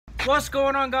What's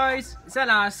going on, guys? It's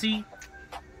LRC.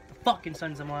 Fucking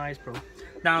sun's in my eyes, bro.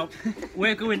 Now,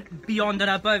 we're going beyond and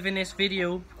above in this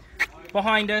video.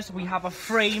 Behind us, we have a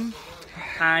frame,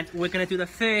 and we're going to do the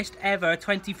first ever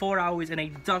 24 hours in a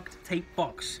duct tape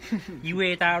box. You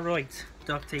heard that right,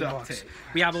 duct tape box.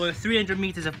 We have over 300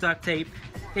 meters of duct tape.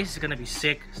 This is going to be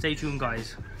sick. Stay tuned,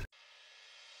 guys.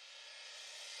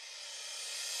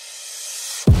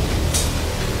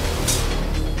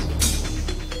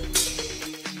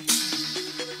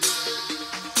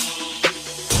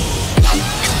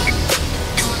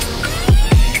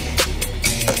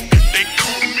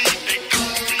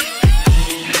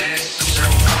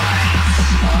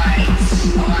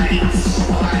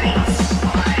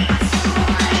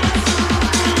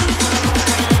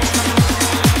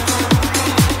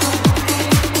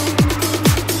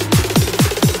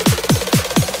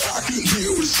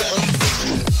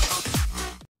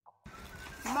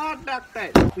 Duct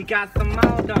tape. We got some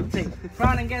more duct tape.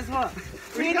 Ron, and guess what?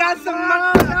 We got some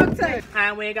more duct tape.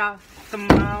 And we got some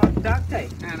more duct tape.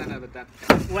 And another duct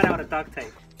tape. What out of duct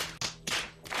tape?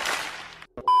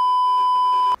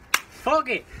 Fuck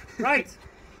it. Right.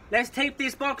 Let's tape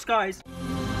this box, guys.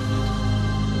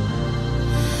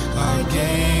 Our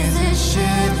gaze is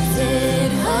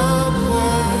shifted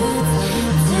upwards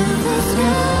to the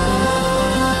sky.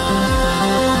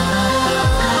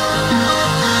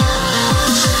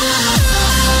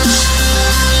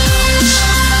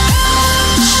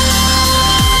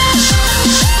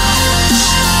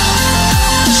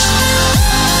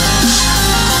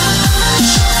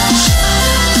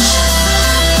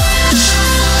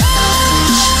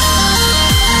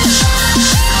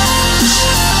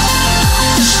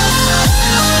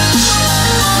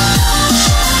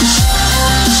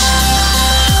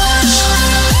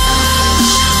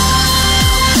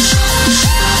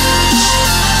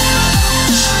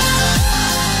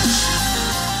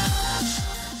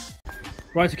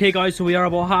 Right, okay guys, so we are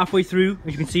about halfway through.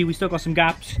 As you can see, we still got some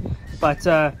gaps, but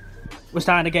we're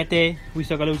starting to get there. We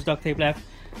still got loads of duct tape left.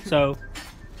 So,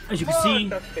 as you can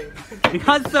see, we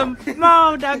got some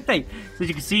more duct tape. So as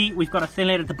you can see, we've got a thin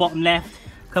layer at the bottom left,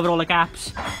 covered all the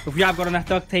gaps. If we have got enough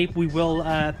duct tape, we will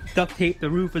duct tape the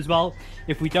roof as well.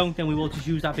 If we don't, then we will just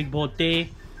use that big board there.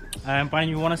 Brian,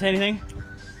 you want to say anything?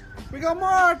 We got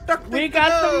more duct tape. We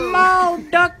got some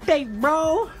more duct tape,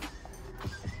 bro.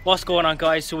 What's going on,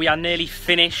 guys? So we are nearly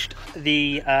finished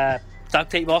the duct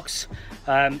tape box.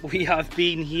 We have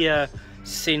been here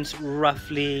since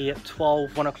roughly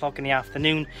 1 o'clock in the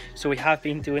afternoon, so we have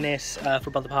been doing this for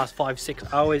about the past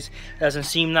 5-6 hours. It doesn't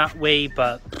seem that way,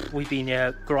 but we've been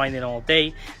here grinding all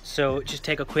day. So just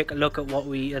take a quick look at what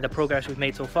the progress we've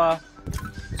made so far.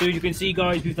 So you can see,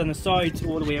 guys, we've done the sides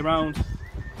all the way around.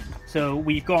 So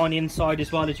we've gone inside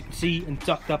as well, as you can see, and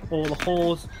ducked up all the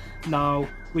holes. Now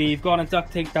we've gone and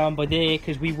duct tape down by there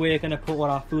because we were going to put all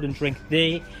our food and drink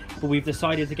there, but we've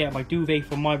decided to get my duvet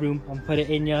from my room and put it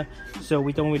in here. So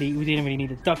we didn't really need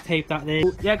to duct tape that there.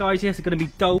 Yeah, guys, yes, it's going to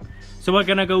be dope. So we're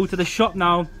going to go to the shop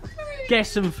now, get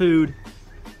some food,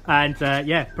 and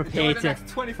yeah, prepare to next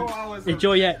 24 hours.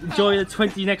 Enjoy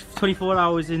the next 24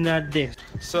 hours in this.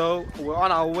 So we're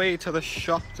on our way to the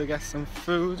shop to get some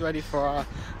food ready for our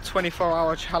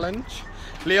 24-hour challenge.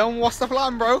 Leon, what's the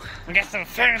plan, bro? Get some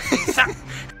fancy stuff.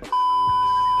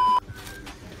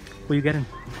 What are you getting?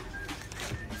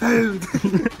 Food.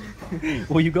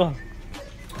 What you got?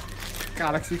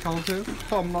 Galaxy counters,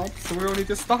 thumb knobs, so we're only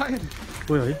just starting.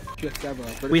 Really? Just ever,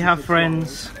 but We it's have just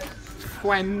friends.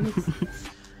 Friends.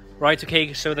 Right,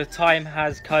 okay, so the time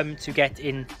has come to get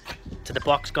in to the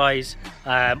box, guys.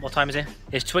 What time is it?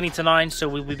 It's 20 to 9, so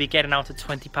we will be getting out at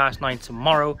 20 past 9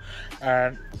 tomorrow.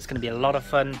 It's going to be a lot of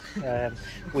fun.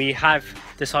 We have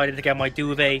decided to get my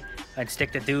duvet and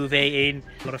stick the duvet in.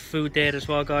 A lot of food there as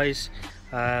well, guys.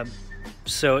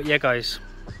 So yeah, guys.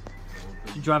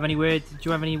 Do you have any words? Do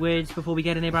you have any words before we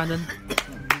get in here, Brandon?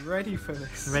 I'm ready for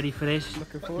this. Ready for this?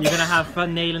 Looking forward. You're gonna have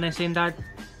fun nailing this in, Dad?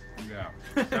 Yeah,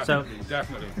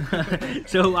 definitely.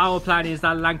 So our plan is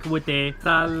that lank wood there,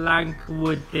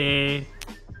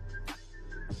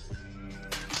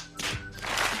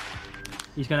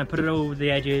 He's gonna put it over the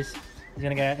edges. He's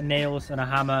gonna get nails and a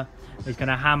hammer. He's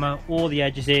gonna hammer all the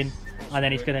edges in, and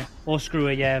then he's gonna, or screw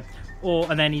it, yeah.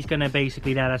 And then he's gonna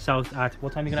basically let us out at,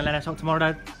 what time are you gonna let us out tomorrow,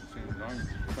 Dad?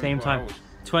 Same time.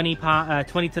 20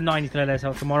 to 9 he's gonna let us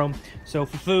out tomorrow. So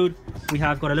for food, we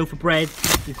have got a loaf of bread,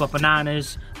 we've got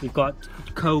bananas, we've got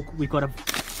Coke, we've got a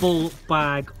full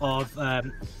bag of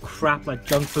crap like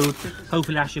junk food.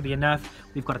 Hopefully that should be enough.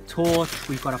 We've got a torch,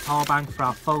 we've got a power bank for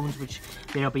our phones, which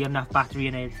there'll be enough battery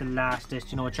in it to last us,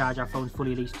 you know, charge our phones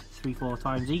fully at least 3-4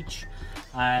 times each.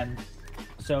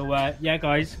 So yeah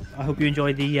guys, I hope you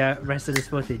enjoy the rest of this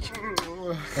footage.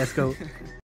 Let's go.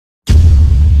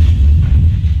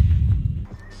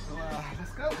 Let's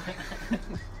go.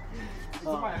 It's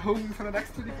my home for the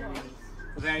next 24 hours.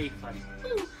 Very funny.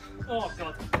 Oh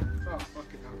god. Oh, fuck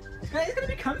it now. It's gonna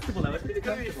be comfortable though, it's gonna be It's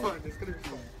gonna be comfortable. fun, it's gonna be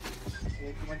fun.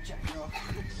 Yeah, come on, check it off.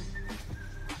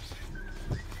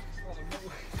 Oh no.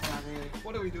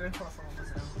 What are we doing for some of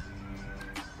us now?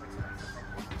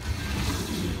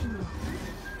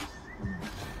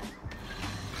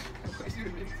 What are you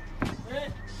doing?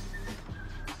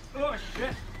 Oh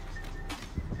shit.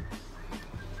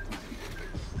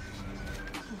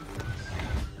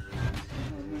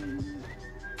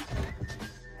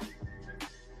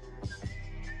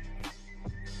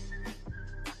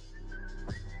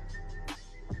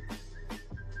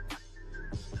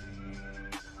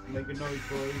 Make a noise,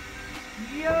 boys.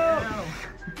 Yo!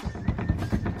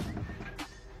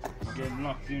 I'm getting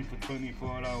locked in for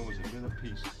 24 hours. A bit of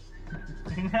peace.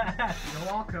 You're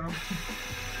welcome. A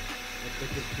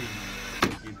bit of peace.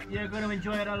 You're gonna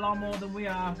enjoy it a lot more than we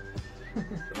are.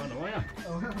 Oh no, yeah.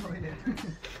 Oh yeah.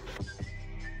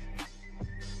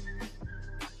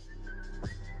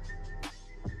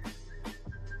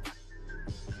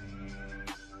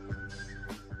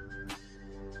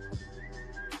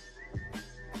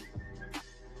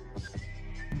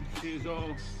 She's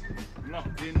all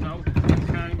locked in now.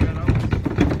 Can't get out.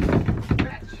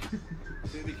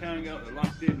 See, they can't get out. They're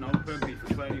locked in now, Pimpy,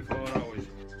 for 24 hours.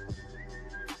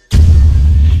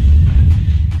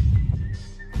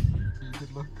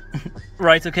 Good luck.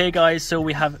 Right, okay guys, so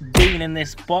we have been in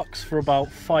this box for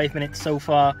about 5 minutes so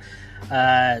far.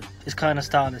 It's kind of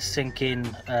starting to sink in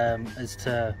as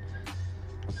to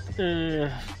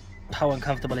how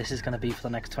uncomfortable this is going to be for the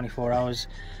next 24 hours.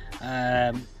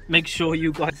 Make sure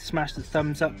you guys smash the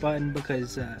thumbs up button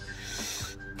because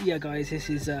yeah guys, this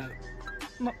is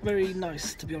not very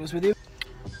nice, to be honest with you.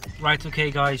 Right,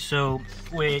 okay guys, so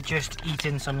we're just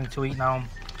eating something to eat now.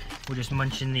 We're just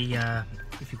munching the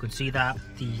if you can see that,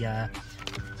 the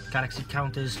Galaxy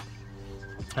counters.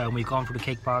 We've gone through the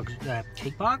cake bars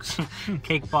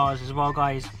cake bars as well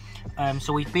guys.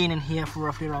 So we've been in here for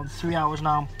roughly around 3 hours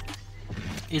now.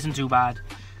 Isn't too bad.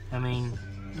 I mean,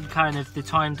 kind of the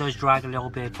time does drag a little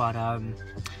bit, but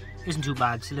isn't too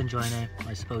bad. Still enjoying it,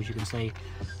 I suppose you can say.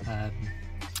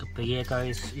 But yeah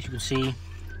guys, as you can see,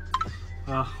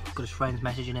 oh, got his friends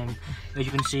messaging him. As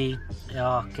you can see,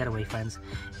 oh, get away friends,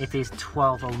 it is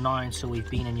 12:09, so we've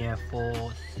been in here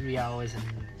for 3 hours and,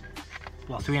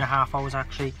 well, 3.5 hours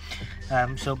actually.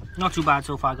 So not too bad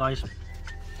so far guys.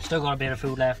 Still got a bit of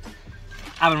food left.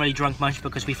 Haven't really drunk much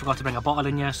because we forgot to bring a bottle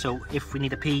in here, so if we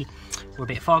need a pee, we're a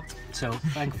bit fucked. So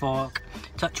thank fuck,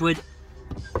 touch wood,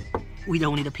 we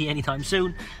don't need to pee anytime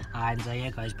soon. And yeah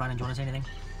guys, Brandon, do you want to say anything?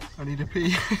 I need a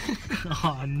pee.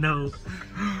 Oh no.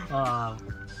 Oh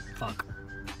fuck,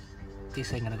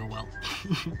 this ain't gonna go well.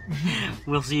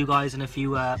 We'll see you guys in a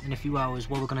few hours.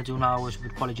 What we're gonna do now is we're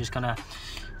probably just gonna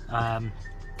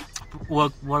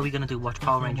what are we gonna do? Watch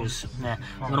Power Rangers. Yeah,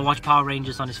 we're gonna watch Power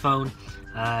Rangers on his phone.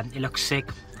 It looks sick.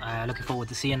 Looking forward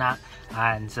to seeing that.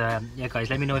 And yeah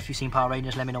guys, let me know if you've seen Power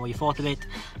Rangers. Let me know what you thought of it.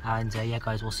 And yeah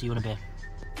guys, we'll see you in a bit.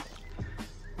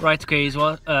 Right, okay,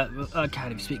 so I can't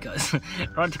even speak guys.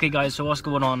 Right, okay guys, so what's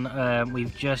going on?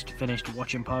 We've just finished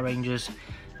watching Power Rangers.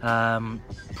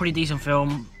 Pretty decent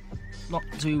film, not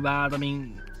too bad. I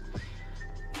mean,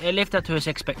 it lived up to his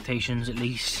expectations at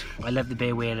least. I love the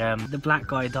bit where the black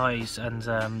guy dies and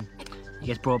he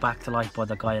gets brought back to life by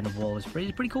the guy on the wall. It's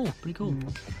pretty cool, pretty cool.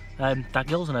 That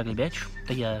girl's an ugly bitch,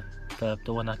 the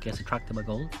one that gets attracted by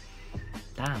gold.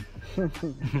 Damn.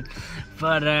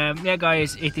 But yeah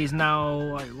guys, it is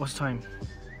now, what's the time?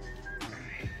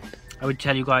 I would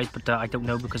tell you guys, but I don't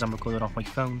know because I'm recording off my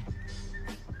phone.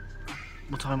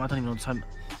 What time? I don't even know the time.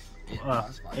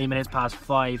 8 minutes past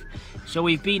 5. So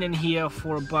we've been in here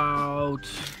for about...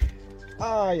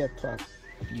 Ah, yeah, 12.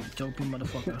 You dopey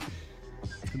motherfucker.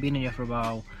 We've been in here for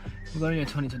about... We're going to get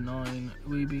 20 to 9.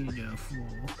 We've been in here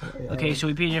for... Okay, so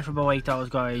we've been in here for about 8 hours,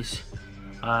 guys.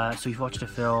 So we've watched the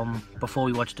film. Before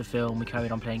we watched the film, we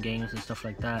carried on playing games and stuff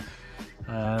like that.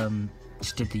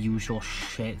 Just did the usual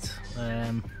shit.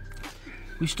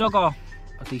 We still got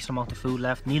a decent amount of food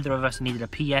left. Neither of us needed a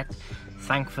pee yet,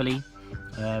 thankfully.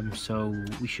 So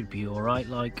we should be alright,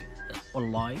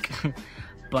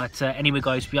 but anyway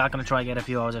guys, we are going to try and get a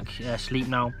few hours of sleep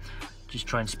now. Just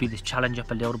try and speed this challenge up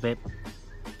a little bit.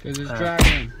 Because it's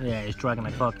dragging. Yeah, it's dragging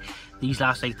like fuck. These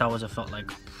last 8 hours have felt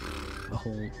like a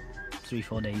whole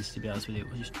 3-4 days, to be honest with you.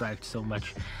 We just dragged so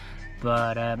much.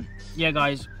 But yeah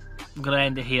guys, I'm going to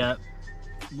end it here.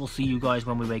 We'll see you guys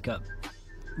when we wake up.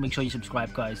 Make sure you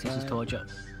subscribe guys, this is torture.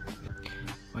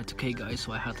 Right, okay guys,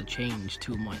 so I had to change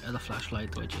to my other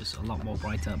flashlight, which is a lot more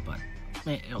brighter, but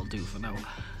it'll do for now.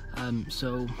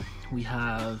 So we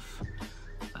have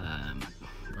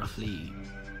roughly,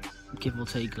 give or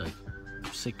take, like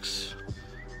 6,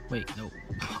 wait, no,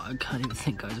 I can't even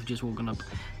think guys, I've just woken up.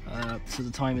 So the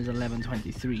time is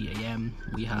 11:23 AM.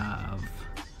 We have,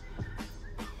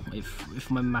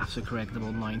 if my maths are correct,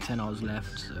 about 9-10 hours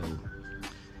left, so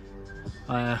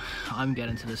I'm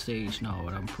getting to the stage now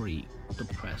where I'm pretty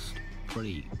depressed,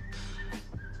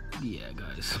 yeah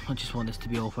guys, I just want this to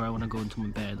be over. I want to go into my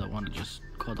bed, I want to just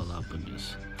cuddle up and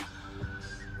just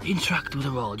interact with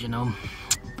the world, you know.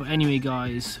 But anyway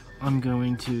guys, I'm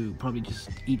going to probably just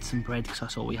eat some bread because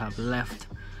that's all we have left.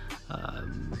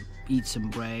 Eat some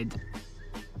bread,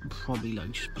 probably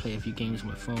like just play a few games on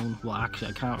my phone. Well actually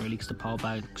I can't really because the power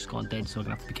bank's gone dead, so I'm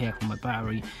gonna have to be careful with my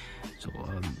battery. So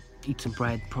eat some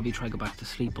bread, probably try to go back to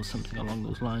sleep or something along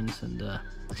those lines, and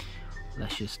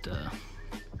let's just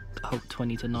hope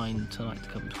 20 to 9 tonight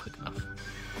comes quick enough.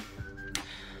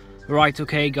 Right,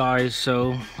 okay guys,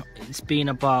 so it's been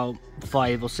about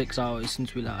 5 or 6 hours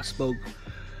since we last spoke.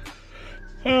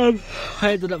 I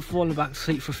ended up falling back to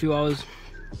sleep for a few hours.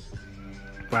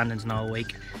 Brandon's now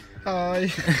awake. Hi.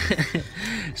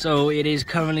 So it is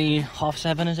currently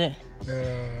 7:30, is it?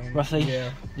 Roughly?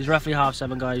 Yeah. It's roughly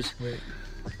 7:30 guys. Wait.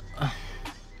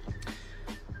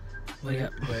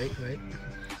 Wait.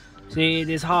 See, it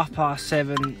is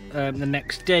 7:30 the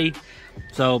next day.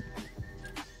 So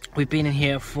we've been in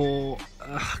here for,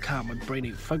 I can't, my brain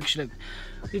ain't functioning.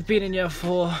 We've been in here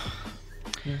for...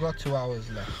 We've got 2 hours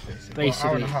left, basically. An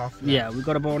hour and a half left. Yeah, we've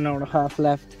got about an hour and a half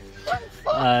left.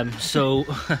 So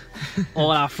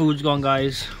all our food's gone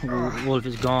guys, Wolf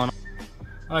is gone.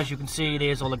 As you can see,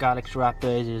 there's all the Galaxy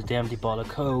Raptors, there's the empty bottle of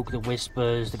Coke, the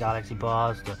Whispers, the Galaxy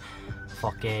Bars, the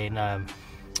fucking,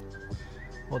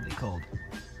 what are they called?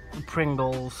 The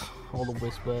Pringles, all the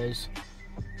Whispers,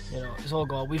 you know, it's all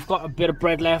gone. We've got a bit of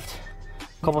bread left,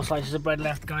 a couple of slices of bread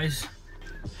left guys,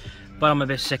 but I'm a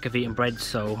bit sick of eating bread,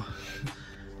 so,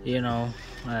 you know,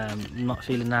 I'm not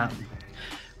feeling that.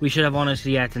 We should have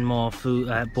honestly eaten more food,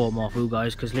 bought more food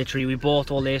guys, because literally we bought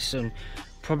all this and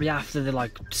probably after the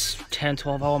like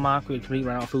 10-12 hour mark we completely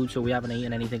ran out of food, so we haven't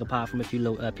eaten anything apart from a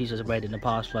few pieces of bread in the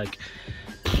past, like,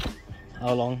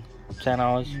 how long? 10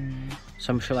 hours?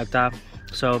 Some shit like that.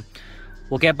 So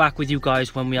we'll get back with you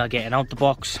guys when we are getting out the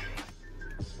box.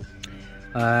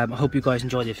 I hope you guys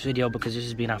enjoyed this video because this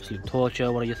has been absolute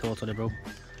torture. What are your thoughts on it, bro?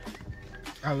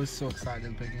 I was so excited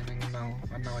at the beginning, and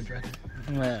now I dread it.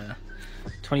 Yeah,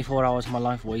 24 hours of my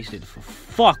life wasted for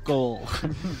fuck all.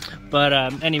 But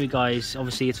anyway guys,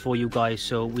 obviously it's for you guys,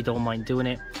 so we don't mind doing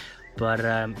it.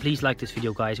 But please like this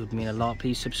video guys, it would mean a lot.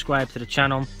 Please subscribe to the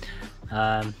channel.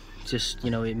 Just, you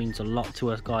know, it means a lot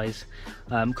to us guys.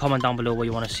 Comment down below what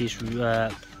you want to see us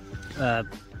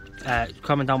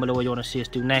comment down below what you want to see us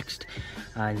do next.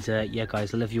 And yeah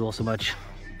guys, I love you all so much.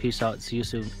 Peace out, see you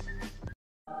soon.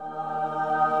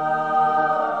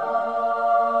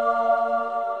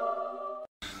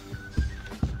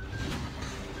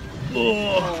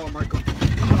 Oh my god.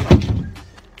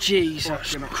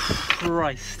 Jesus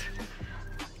Christ.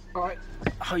 Alright,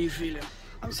 How you feeling?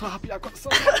 I'm so happy I've got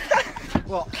sunlight.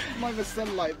 Well, not even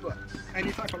sunlight, but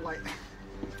any type of light.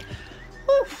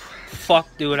 Fuck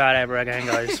doing that ever again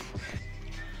guys.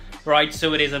 Right,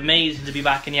 so it is amazing to be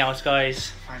back in the house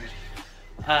guys. Finally.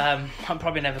 I'm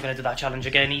probably never going to do that challenge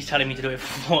again. He's telling me to do it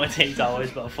for 48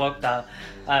 hours, but fuck that.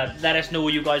 Let us know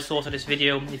what you guys thought of this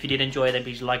video. If you did enjoy it, then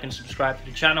please like and subscribe to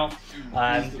the channel.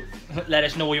 Let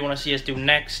us know what you want to see us do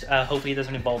next. Hopefully it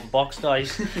doesn't involve a box,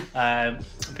 guys.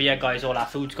 But yeah, guys, all our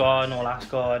food's gone, all that's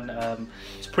gone.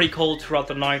 It's pretty cold throughout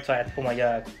the night, so I had to put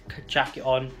my jacket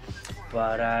on.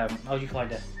 But how did you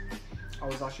find it? I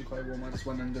was actually quite warm. I just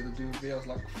went under the duvet. I was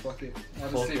like, fuck it.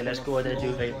 Fuck it, let's go under the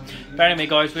duvet. But anyway,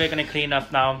 guys, we're going to clean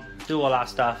up now, do all that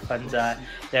stuff. And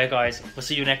yeah, guys, we'll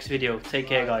see you next video. Take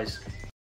care, guys.